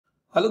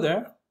Hello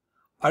there.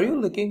 Are you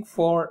looking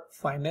for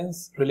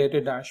finance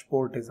related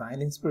dashboard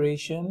design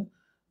inspiration?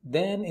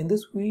 Then in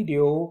this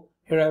video,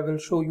 here I will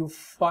show you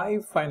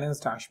 5 finance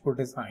dashboard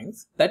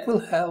designs that will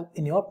help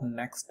in your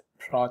next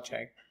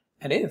project.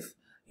 And if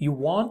you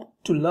want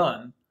to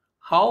learn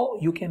how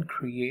you can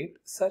create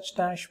such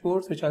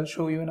dashboards, which I'll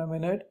show you in a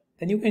minute,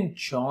 then you can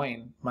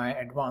join my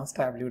advanced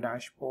Tableau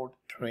dashboard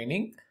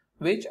training,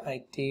 which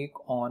I take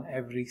on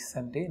every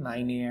Sunday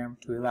 9 a.m.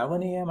 to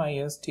 11 a.m.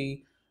 IST,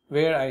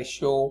 where I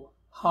show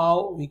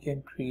how we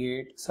can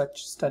create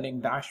such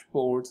stunning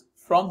dashboards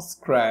from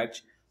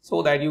scratch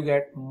so that you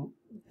get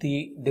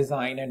the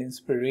design and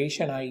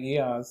inspiration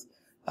ideas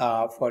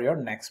for your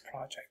next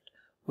project.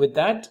 With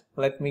that,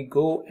 let me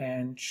go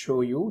and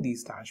show you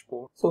these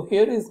dashboards. So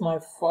here is my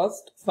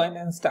first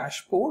finance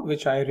dashboard,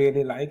 which I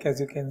really like.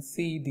 As you can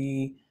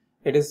see,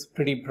 it is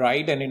pretty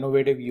bright and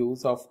innovative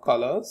use of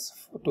colors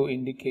to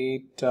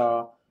indicate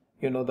the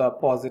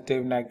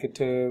positive,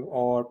 negative,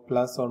 or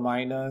plus or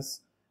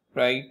minus,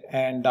 right?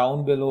 And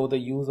down below the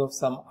use of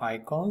some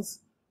icons,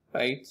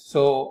 right?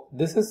 So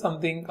this is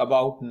something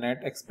about net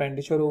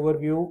expenditure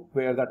overview,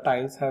 where the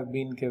tiles have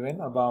been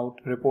given about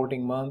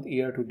reporting month,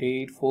 year to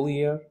date, full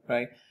year,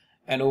 right?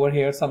 And over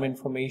here some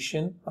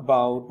information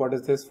about what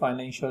is this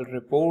financial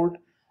report,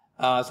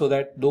 so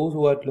that those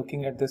who are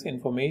looking at this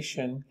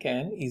information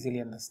can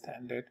easily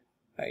understand it,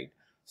 right?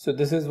 So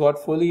this is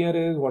what full year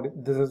is,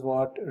 this is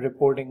what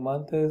reporting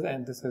month is,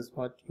 and this is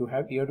what you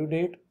have year to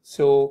date.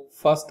 So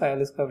first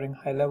tile is covering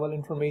high level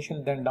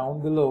information. Then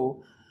down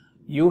below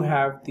you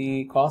have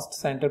the cost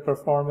center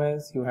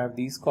performance. You have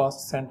these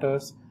cost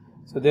centers.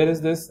 So there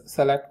is this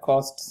select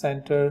cost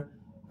center,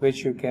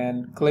 which you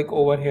can click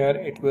over here.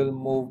 It will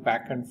move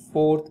back and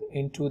forth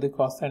into the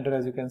cost center.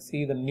 As you can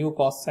see, the new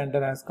cost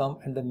center has come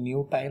and the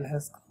new tile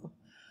has come.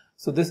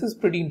 So this is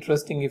pretty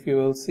interesting. If you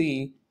will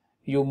see,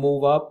 you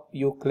move up,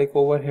 you click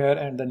over here,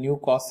 and the new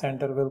cost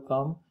center will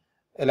come.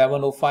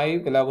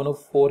 1105,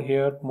 1104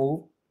 here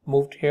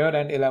moved here,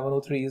 and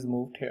 1103 is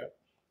moved here.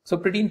 So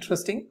pretty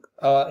interesting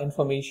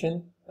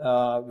information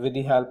with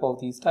the help of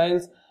these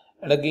tiles.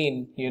 And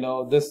again,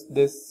 this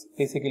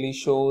basically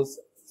shows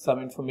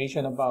some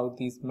information about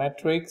these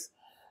metrics.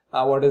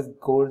 What is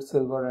gold,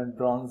 silver, and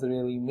bronze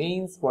really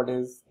means? What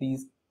is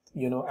these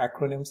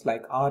acronyms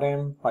like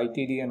RM,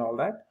 YTD, and all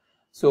that?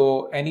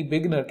 So any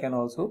beginner can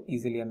also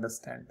easily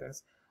understand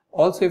this.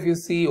 Also, if you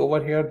see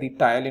over here, the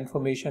tile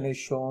information is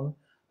shown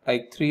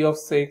like 3 of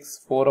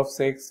 6, 4 of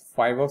 6,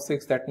 5 of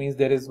 6. That means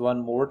there is one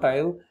more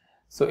tile.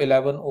 So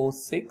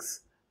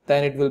 1106,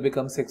 then it will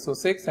become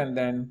 606, and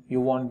then you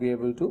won't be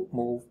able to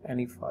move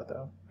any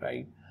further,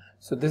 right?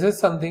 So this is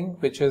something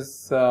which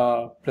is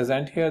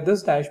present here.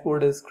 This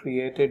dashboard is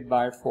created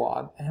by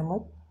Fuad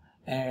Ahmed,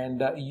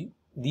 and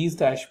these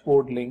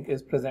dashboard link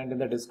is present in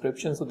the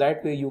description. So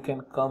that way you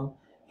can come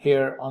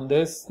here on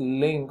this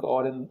link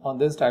or on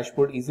this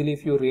dashboard easily.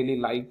 If you really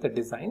like the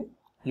design,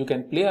 you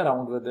can play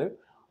around with it.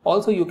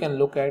 Also, you can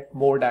look at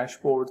more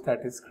dashboards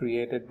that is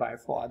created by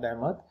Fuad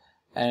Ahmed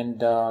and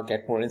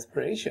get more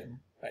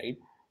inspiration, right?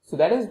 So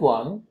that is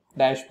one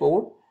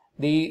dashboard.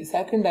 The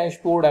second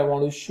dashboard I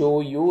want to show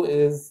you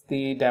is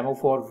the demo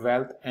for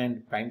wealth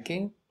and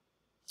banking.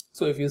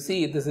 So if you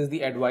see, this is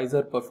the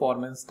advisor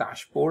performance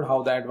dashboard,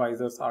 how the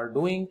advisors are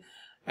doing,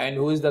 and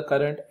who is the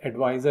current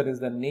advisor is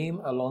the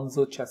name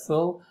Alonso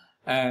Chessel,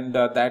 and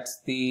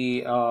that's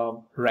the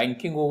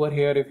ranking over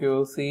here. If you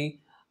will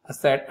see,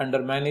 asset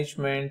under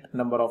management,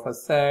 number of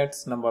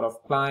assets, number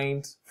of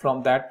clients.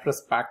 From that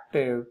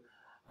perspective,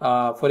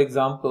 for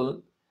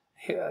example,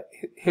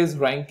 his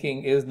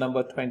ranking is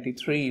number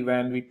 23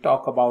 when we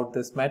talk about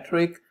this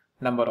metric,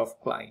 number of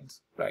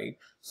clients, right?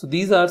 So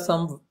these are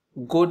some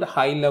good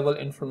high level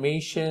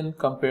information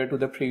compared to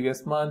the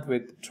previous month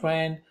with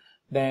trend.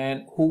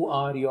 Then who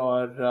are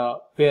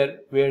your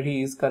where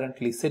he is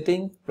currently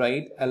sitting,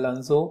 right?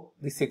 Alonso,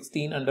 the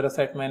 16 under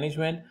asset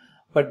management.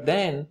 But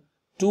then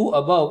two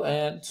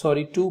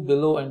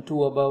below and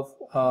two above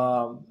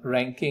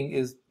ranking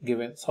is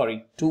given.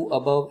 Sorry, 2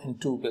 above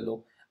and 2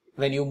 below.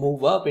 When you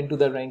move up into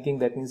the ranking,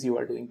 that means you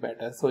are doing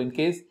better. So in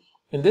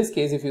this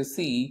case, if you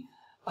see,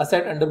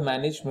 asset under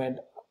management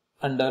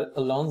under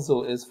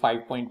Alonso is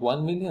 5.1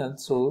 million,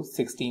 so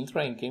 16th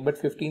ranking,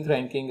 but 15th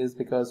ranking is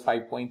because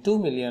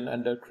 5.2 million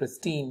under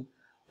Christine,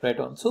 right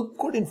on. So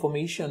good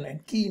information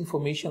and key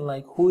information,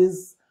 like who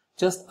is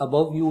just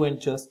above you and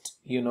just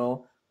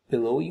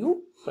below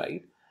you,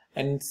 right?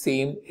 And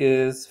same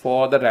is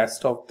for the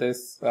rest of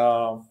this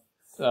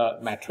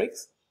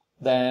matrix.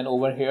 Then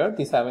over here,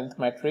 the 7th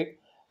metric,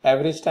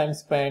 average time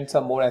spent,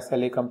 some more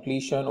SLA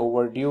completion,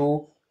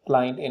 overdue,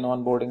 client in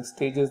onboarding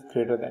stages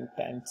greater than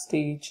 10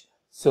 stage.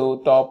 So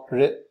top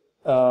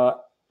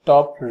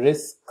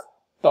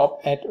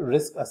at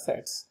risk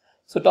assets.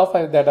 So top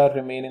 5 that are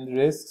remain in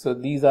risk. So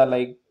these are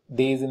like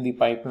days in the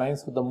pipeline.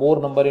 So the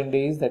more number in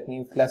days, that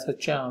means lesser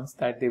chance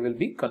that they will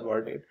be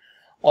converted.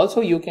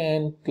 Also, you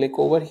can click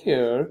over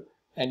here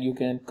and you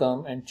can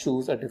come and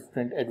choose a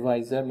different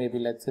advisor. Maybe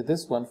let's say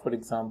this one, for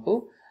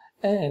example,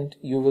 and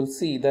you will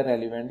see the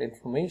relevant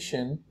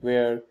information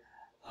where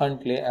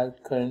Huntley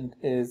at current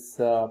is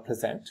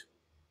present,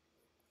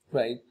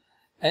 right?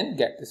 And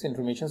get this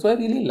information. So I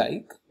really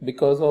like,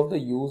 because of the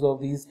use of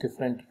these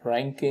different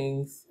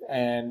rankings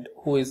and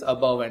who is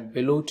above and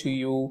below to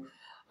you,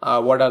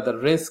 what are the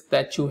risks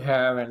that you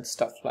have and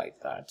stuff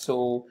like that.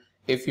 So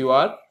if you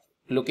are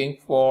looking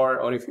for,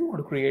 or if you want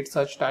to create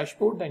such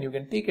dashboard, then you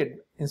can take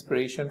it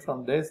inspiration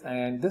from this.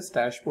 And this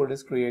dashboard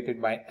is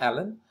created by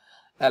Alan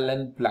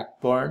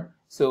Blackburn.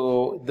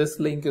 So this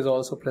link is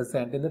also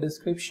present in the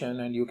description,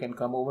 and you can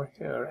come over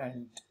here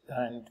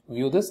and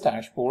view this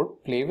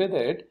dashboard, play with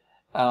it,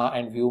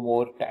 and view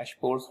more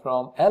dashboards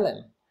from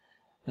Alan.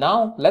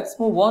 Now let's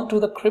move on to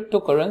the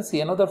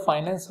cryptocurrency, another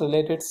finance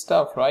related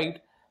stuff, right?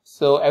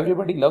 So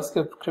everybody loves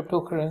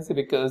cryptocurrency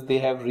because they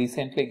have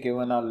recently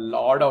given a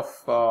lot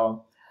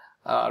of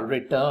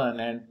return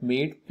and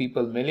made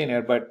people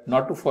millionaire. But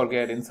not to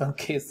forget, in some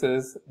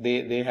cases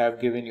they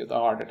have given you the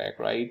heart attack,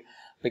 right?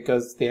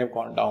 Because they have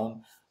gone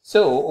down.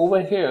 So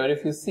over here,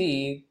 if you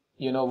see,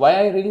 why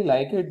I really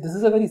like it, this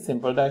is a very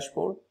simple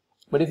dashboard.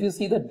 But if you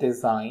see the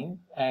design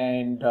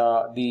and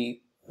the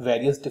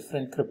various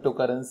different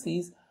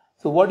cryptocurrencies,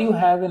 so what you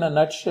have in a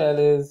nutshell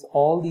is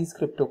all these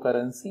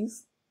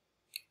cryptocurrencies,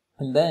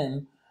 and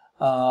then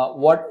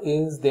what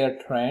is their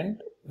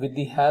trend with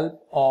the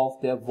help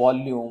of their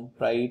volume,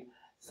 right?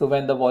 So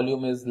when the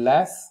volume is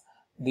less,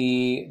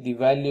 the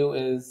value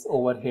is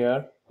over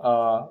here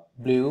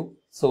blue.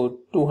 So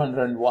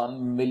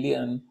 201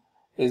 million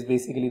is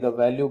basically the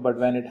value, but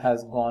when it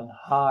has gone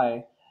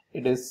high,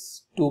 it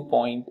is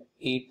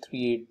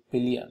 2.838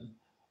 billion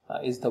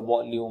is the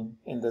volume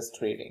in this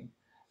trading.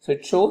 So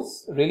it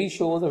really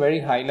shows a very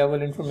high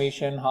level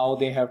information, how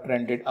they have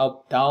trended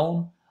up,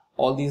 down,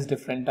 all these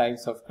different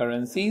types of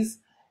currencies,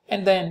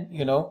 and then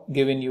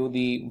given you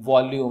the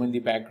volume in the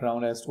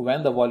background as to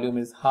when the volume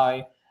is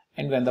high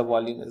and when the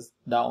volume is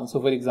down. So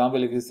for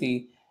example, if you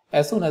see,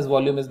 as soon as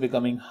volume is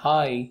becoming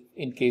high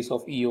in case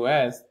of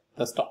EOS,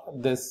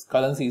 this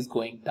currency is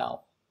going down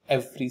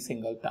every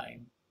single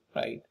time,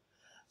 right?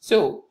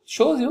 So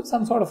shows you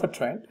some sort of a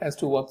trend as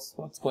to what's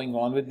going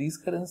on with these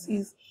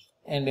currencies.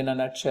 And in a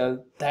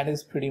nutshell, that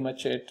is pretty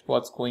much it,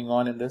 what's going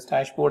on in this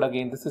dashboard.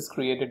 Again, this is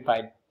created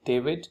by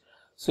David.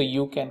 So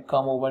you can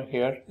come over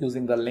here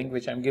using the link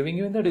which I'm giving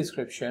you in the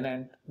description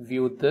and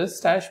view this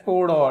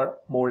dashboard or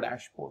more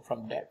dashboard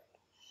from David.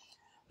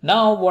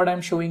 Now what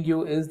I'm showing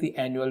you is the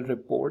annual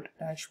report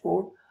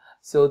dashboard.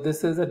 So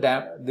this is a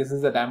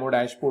demo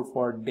dashboard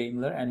for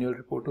Daimler annual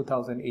report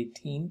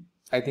 2018.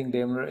 I think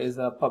Daimler is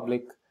a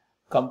public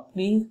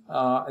company,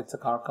 it's a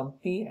car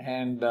company,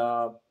 and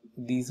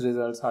these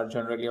results are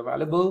generally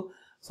available.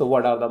 So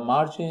what are the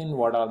margin,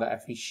 what are the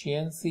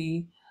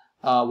efficiency,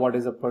 what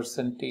is a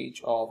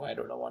percentage of, I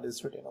don't know what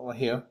is written over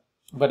here,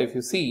 but if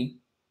you see,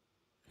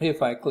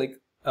 if I click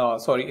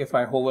if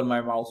I hover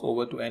my mouse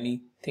over to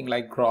anything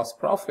like gross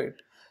profit,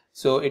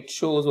 so it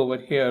shows over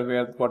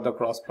here what the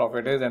gross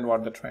profit is and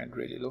what the trend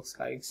really looks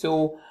like.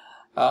 So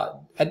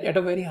at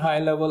a very high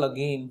level,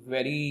 again,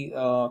 very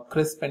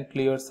crisp and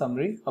clear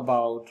summary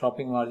about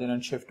dropping margin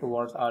and shift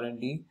towards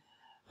R&D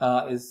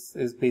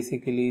is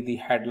basically the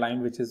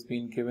headline which has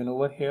been given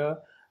over here.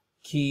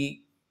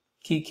 Key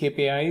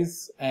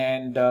KPIs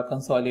and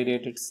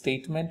consolidated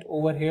statement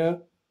over here,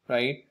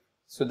 right?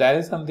 So that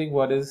is something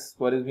what is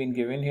being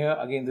given here.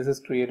 Again, this is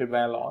created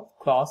by a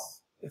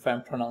clause, if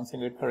I'm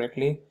pronouncing it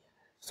correctly.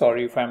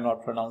 Sorry if I'm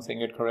not pronouncing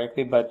it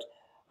correctly, but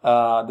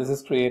this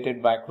is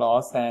created by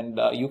clause, and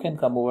you can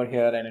come over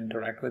here and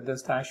interact with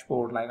this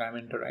dashboard like I'm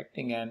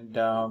interacting, and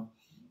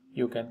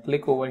you can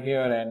click over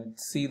here and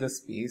see the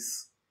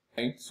space,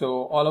 right?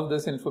 So all of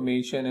this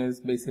information is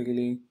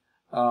basically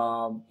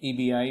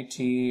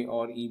EBIT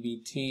or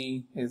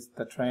EBT is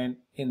the trend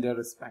in their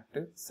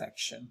respective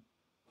section.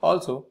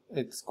 Also,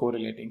 it's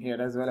correlating here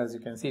as well, as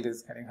you can see, it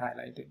is getting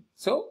highlighted.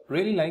 So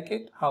really like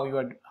it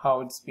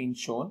how it's been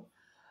shown.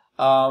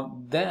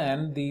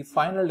 Then the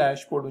final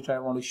dashboard which I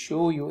want to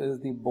show you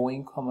is the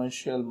Boeing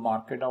commercial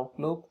market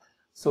outlook.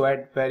 So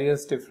at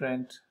various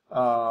different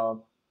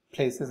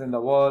places in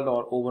the world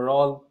or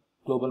overall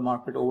global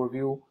market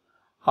overview,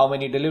 how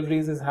many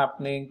deliveries is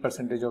happening,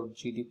 percentage of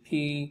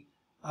GDP,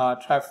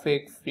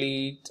 traffic,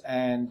 fleet,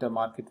 and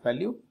market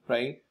value,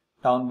 right?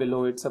 Down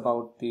below, it's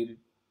about the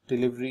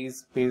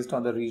deliveries based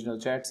on the regional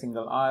jet,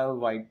 single aisle,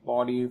 wide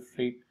body,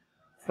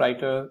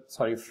 freighters.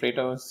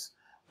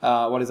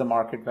 What is the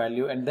market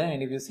value, and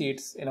then if you see,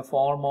 it's in a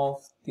form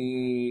of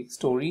the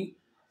story,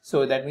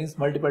 so that means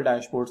multiple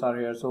dashboards are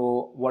here.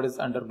 So what is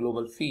under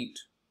global feed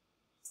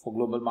for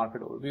global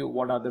market overview,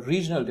 what are the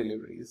regional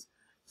deliveries?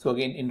 So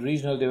again, in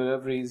regional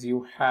deliveries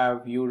you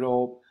have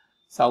Europe,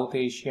 South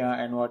Asia,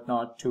 and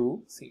whatnot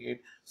to see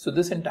it. So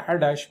this entire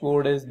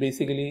dashboard is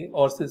basically,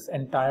 or this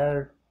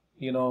entire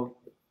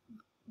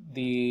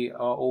the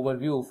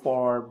overview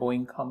for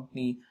Boeing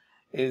company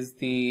is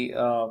the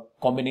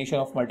combination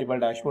of multiple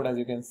dashboard. As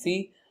you can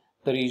see,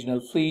 the regional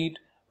fleet,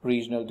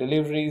 regional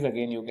deliveries,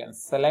 again you can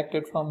select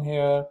it from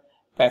here,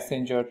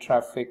 passenger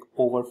traffic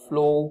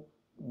overflow,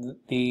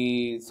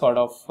 the sort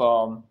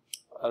of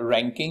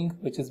ranking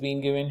which is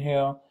being given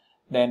here,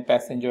 then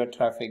passenger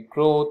traffic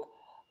growth,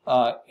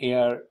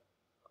 air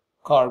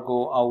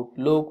cargo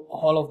outlook,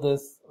 all of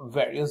this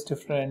various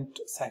different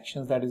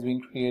sections that is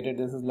being created.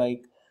 This is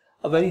like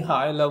a very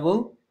high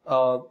level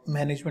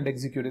management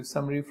executive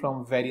summary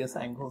from various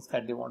angles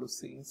that they want to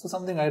see. So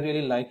something I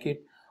really like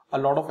it. A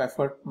lot of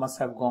effort must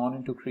have gone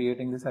into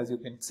creating this. As you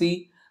can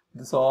see,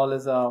 this all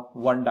is a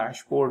one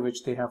dashboard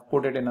which they have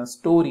put it in a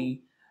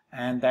story,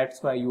 and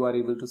that's why you are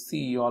able to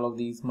see all of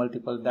these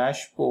multiple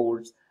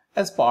dashboards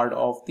as part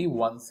of the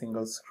one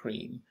single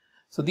screen.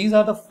 So these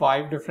are the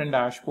 5 different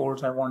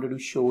dashboards I wanted to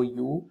show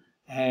you,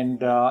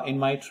 and in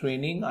my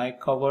training I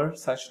cover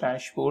such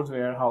dashboards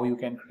where how you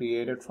can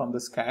create it from the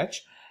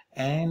sketch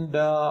and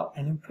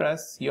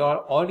impress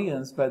your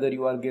audience, whether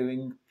you are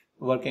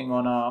working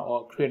on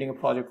or creating a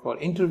project for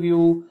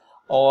interview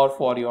or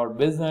for your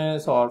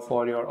business or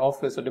for your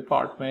office or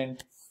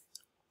department,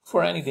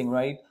 for anything,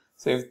 right?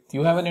 So if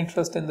you have an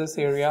interest in this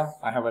area,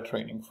 I have a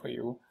training for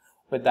you.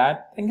 With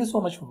that, thank you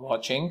so much for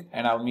watching,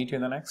 and I'll meet you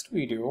in the next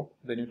video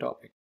with a new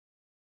topic.